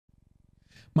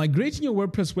Migrating your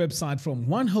WordPress website from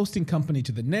one hosting company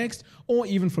to the next, or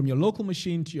even from your local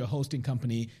machine to your hosting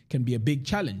company, can be a big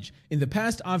challenge. In the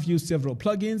past, I've used several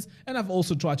plugins, and I've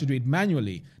also tried to do it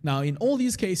manually. Now, in all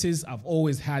these cases, I've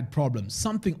always had problems.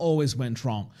 Something always went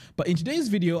wrong. But in today's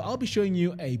video, I'll be showing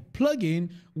you a plugin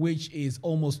which is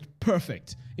almost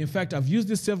perfect. In fact, I've used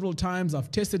this several times. I've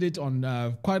tested it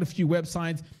on quite a few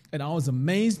websites, and I was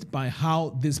amazed by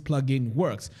how this plugin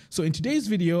works. So in today's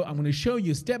video, I'm going to show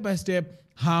you step by step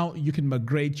how you can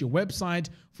migrate your website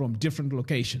from different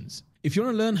locations. If you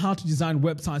want to learn how to design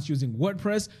websites using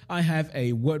WordPress, I have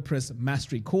a WordPress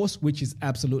mastery course, which is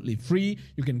absolutely free.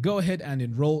 You can go ahead and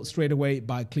enroll straight away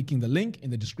by clicking the link in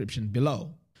the description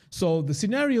below. So the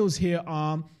scenarios here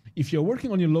are, if you're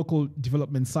working on your local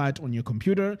development site on your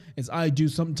computer, as I do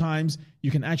sometimes, you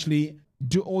can actually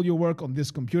do all your work on this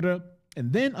computer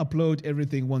and then upload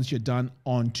everything once you're done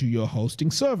onto your hosting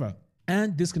server.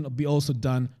 And this can be also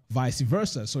done vice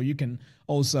versa. So you can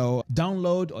also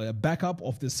download a backup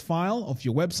of this file of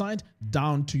your website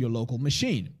down to your local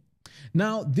machine.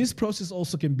 Now, this process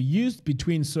also can be used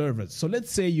between servers. So let's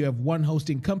say you have one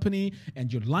hosting company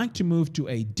and you'd like to move to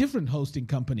a different hosting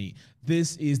company.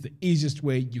 This is the easiest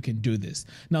way you can do this.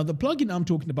 Now, the plugin I'm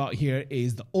talking about here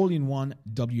is the all-in-one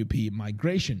WP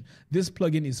migration. This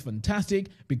plugin is fantastic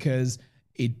because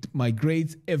it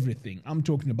migrates everything. I'm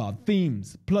talking about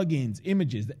themes, plugins,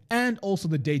 images, and also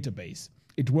the database.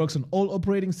 It works on all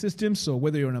operating systems, so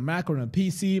whether you're on a Mac or on a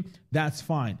PC, that's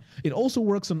fine. It also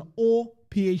works on all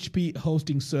PHP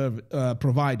hosting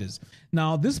providers.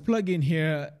 Now, this plugin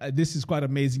here, this is quite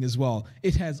amazing as well.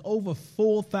 It has over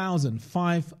 4,000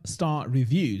 5-star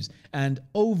reviews and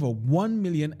over 1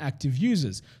 million active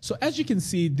users. So as you can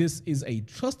see, this is a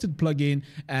trusted plugin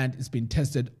and it's been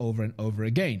tested over and over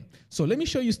again. So let me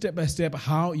show you step by step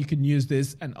how you can use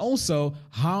this and also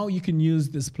how you can use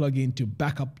this plugin to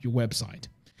back up your website.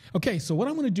 Okay, so what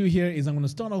I'm going to do here is I'm going to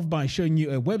start off by showing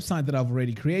you a website that I've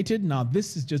already created. Now,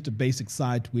 this is just a basic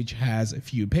site which has a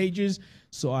few pages.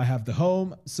 So I have the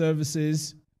home,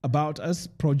 services, about us,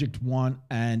 project one,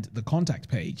 and the contact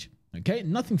page. Okay,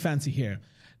 nothing fancy here.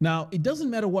 Now, it doesn't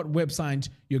matter what website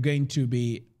you're going to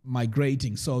be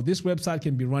migrating. So this website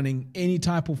can be running any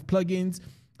type of plugins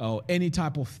or any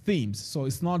type of themes. So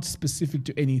it's not specific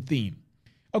to any theme.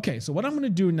 Okay, so what I'm going to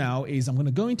do now is I'm going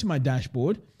to go into my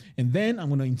dashboard and then I'm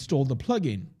going to install the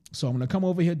plugin. So I'm going to come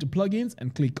over here to plugins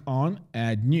and click on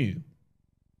add new.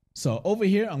 So over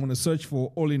here, I'm going to search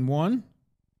for all-in-one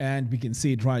and we can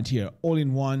see it right here,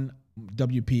 all-in-one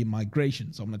WP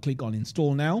migration. So I'm going to click on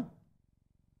install now.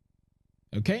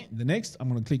 Okay, the next I'm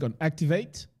going to click on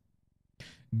activate.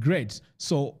 Great.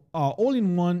 So our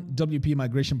all-in-one WP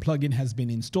migration plugin has been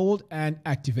installed and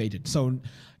activated. So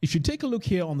if you take a look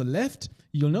here on the left,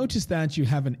 you'll notice that you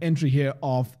have an entry here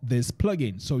of this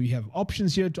plugin. So you have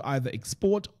options here to either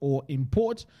export or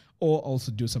import or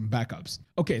also do some backups.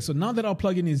 Okay, so now that our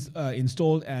plugin is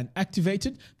installed and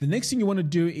activated, the next thing you want to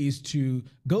do is to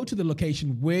go to the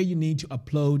location where you need to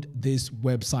upload this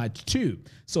website to.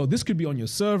 So this could be on your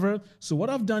server. So what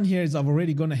I've done here is I've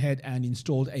already gone ahead and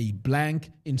installed a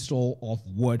blank install of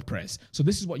WordPress. So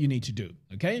this is what you need to do,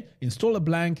 okay? Install a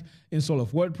blank install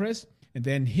of WordPress. And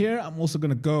then here, I'm also going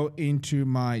to go into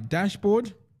my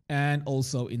dashboard and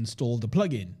also install the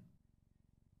plugin.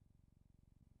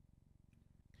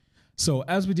 So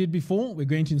as we did before, we're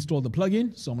going to install the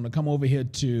plugin. So I'm going to come over here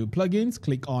to plugins,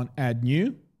 click on add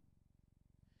new.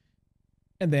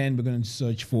 And then we're going to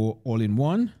search for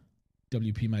all-in-one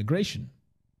WP migration.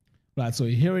 Right, so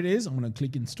here it is. I'm going to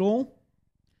click install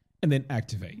and then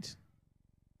activate.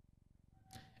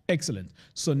 Excellent.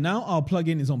 So now our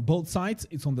plugin is on both sites.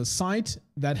 It's on the site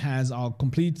that has our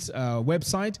complete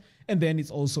website, and then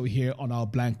it's also here on our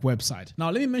blank website.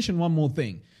 Now, let me mention one more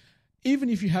thing. Even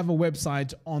if you have a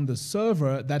website on the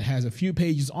server that has a few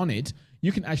pages on it,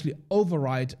 you can actually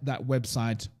overwrite that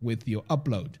website with your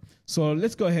upload. So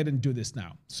let's go ahead and do this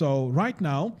now. So right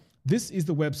now, this is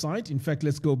the website. In fact,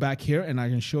 let's go back here and I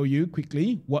can show you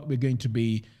quickly what we're going to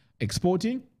be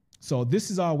exporting. So this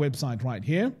is our website right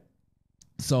here.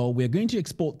 So we're going to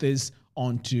export this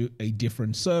onto a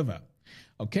different server.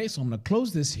 Okay, so I'm going to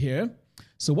close this here.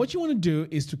 So what you want to do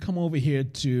is to come over here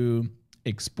to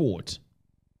export.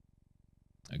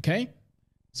 Okay,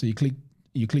 so you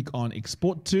click on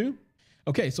export to.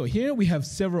 Okay, so here we have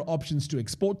several options to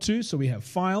export to. So we have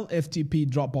file, FTP,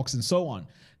 Dropbox, and so on.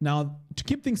 Now, to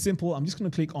keep things simple, I'm just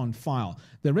going to click on file.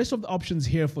 The rest of the options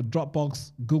here for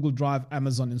Dropbox, Google Drive,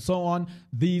 Amazon, and so on,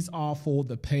 these are for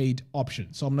the paid option.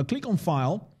 So I'm going to click on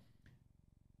file.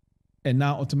 And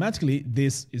now automatically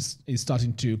this is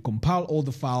starting to compile all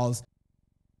the files.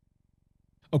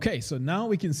 Okay, so now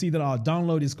we can see that our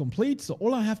download is complete. So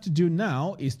all I have to do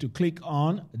now is to click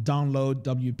on download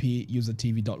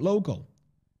wp-usertv.local.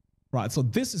 Right, so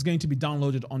this is going to be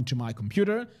downloaded onto my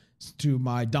computer to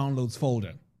my downloads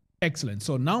folder. Excellent.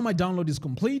 So now my download is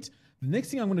complete. The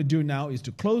next thing I'm going to do now is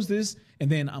to close this, and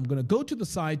then I'm going to go to the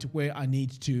site where I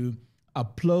need to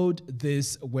upload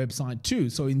this website to.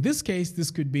 So in this case, this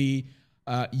could be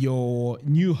your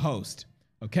new host.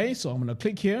 Okay, so I'm going to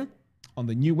click here on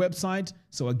the new website.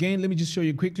 So again, let me just show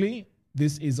you quickly.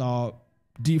 This is our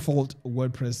default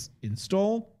WordPress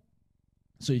install.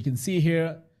 So you can see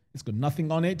here, it's got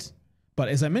nothing on it. But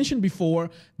as I mentioned before,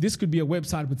 this could be a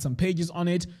website with some pages on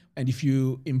it. And if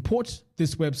you import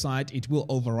this website, it will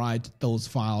override those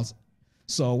files.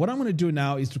 So what I'm going to do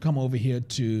now is to come over here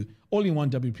to all-in-one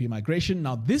WP migration.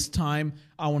 Now this time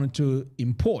I wanted to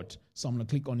import. So I'm going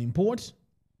to click on import,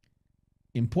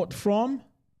 import from.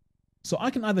 So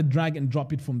I can either drag and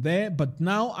drop it from there, but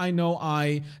now I know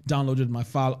I downloaded my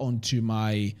file onto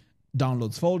my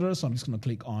downloads folder. So I'm just going to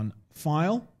click on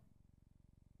file.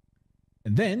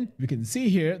 And then you can see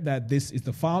here that this is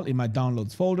the file in my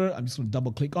downloads folder. I'm just going to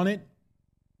double click on it.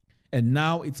 And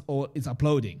now it's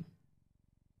uploading.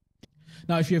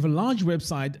 Now, if you have a large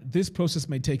website, this process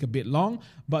may take a bit long,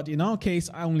 but in our case,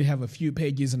 I only have a few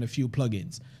pages and a few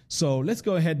plugins. So let's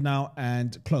go ahead now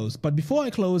and close. But before I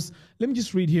close, let me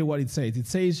just read here what it says. It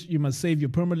says you must save your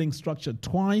permalink structure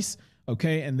twice,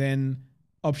 okay, and then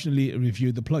optionally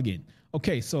review the plugin.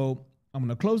 Okay, so I'm going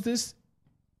to close this,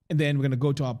 and then we're going to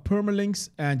go to our permalinks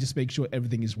and just make sure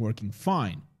everything is working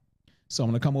fine. So I'm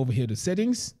going to come over here to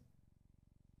settings,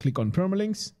 click on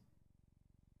permalinks.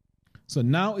 So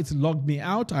now it's logged me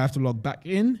out. I have to log back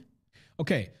in.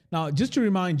 Okay, now just to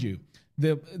remind you,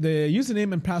 the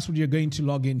username and password you're going to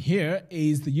log in here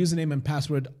is the username and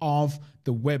password of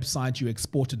the website you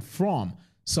exported from.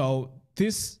 So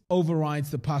this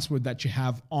overrides the password that you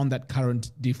have on that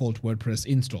current default WordPress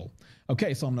install.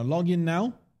 Okay, so I'm going to log in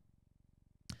now.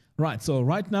 Right, so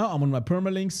right now I'm on my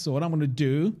permalinks. So what I'm going to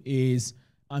do is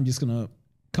I'm just going to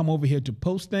come over here to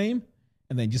post name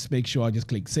and then just make sure I just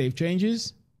click save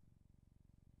changes.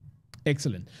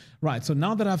 Excellent. Right. So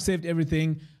now that I've saved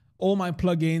everything, all my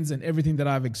plugins and everything that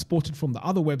I've exported from the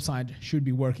other website should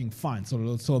be working fine.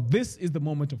 So this is the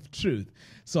moment of truth.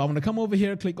 So I'm going to come over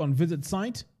here, click on visit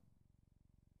site,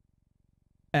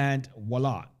 and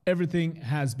voila, everything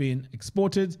has been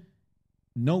exported.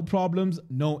 No problems,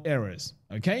 no errors.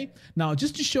 Okay. Now,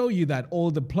 just to show you that all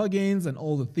the plugins and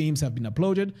all the themes have been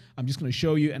uploaded, I'm just going to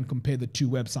show you and compare the two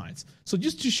websites. So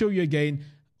just to show you again,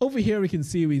 over here we can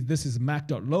see this is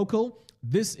mac.local.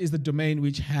 This is the domain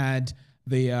which had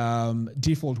the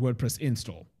default WordPress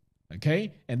install.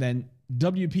 Okay. And then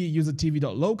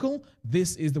wp-usertv.local.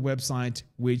 This is the website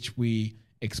which we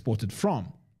exported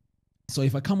from. So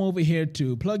if I come over here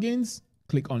to plugins,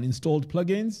 click on installed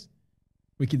plugins,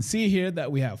 we can see here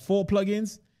that we have 4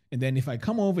 plugins. And then if I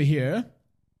come over here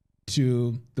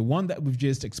to the one that we've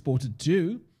just exported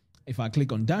to, if I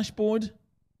click on dashboard,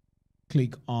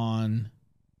 click on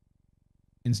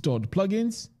installed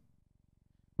plugins,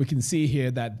 we can see here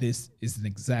that this is an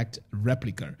exact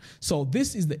replica. So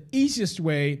this is the easiest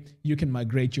way you can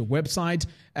migrate your website.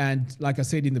 And like I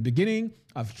said in the beginning,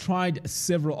 I've tried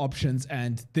several options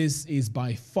and this is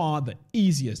by far the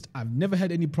easiest. I've never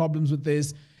had any problems with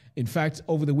this. In fact,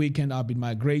 over the weekend, I've been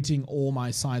migrating all my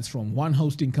sites from one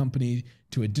hosting company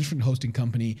to a different hosting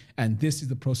company, and this is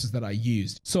the process that I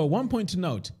used. So one point to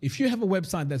note, if you have a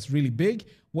website that's really big,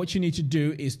 what you need to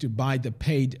do is to buy the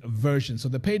paid version. So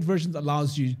the paid version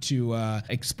allows you to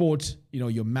export,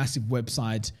 your massive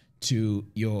website to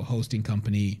your hosting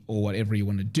company or whatever you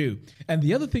want to do. And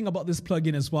the other thing about this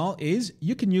plugin as well is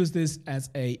you can use this as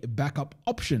a backup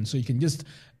option. So you can just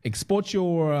export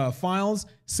your files,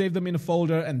 save them in a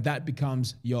folder, and that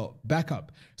becomes your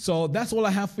backup. So that's all I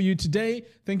have for you today.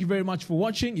 Thank you very much for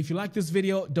watching. If you like this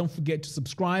video, don't forget to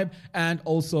subscribe and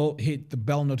also hit the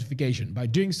bell notification. By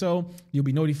doing so, you'll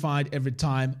be notified every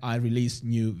time I release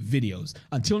new videos.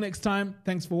 Until next time,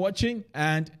 thanks for watching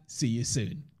and see you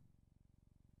soon.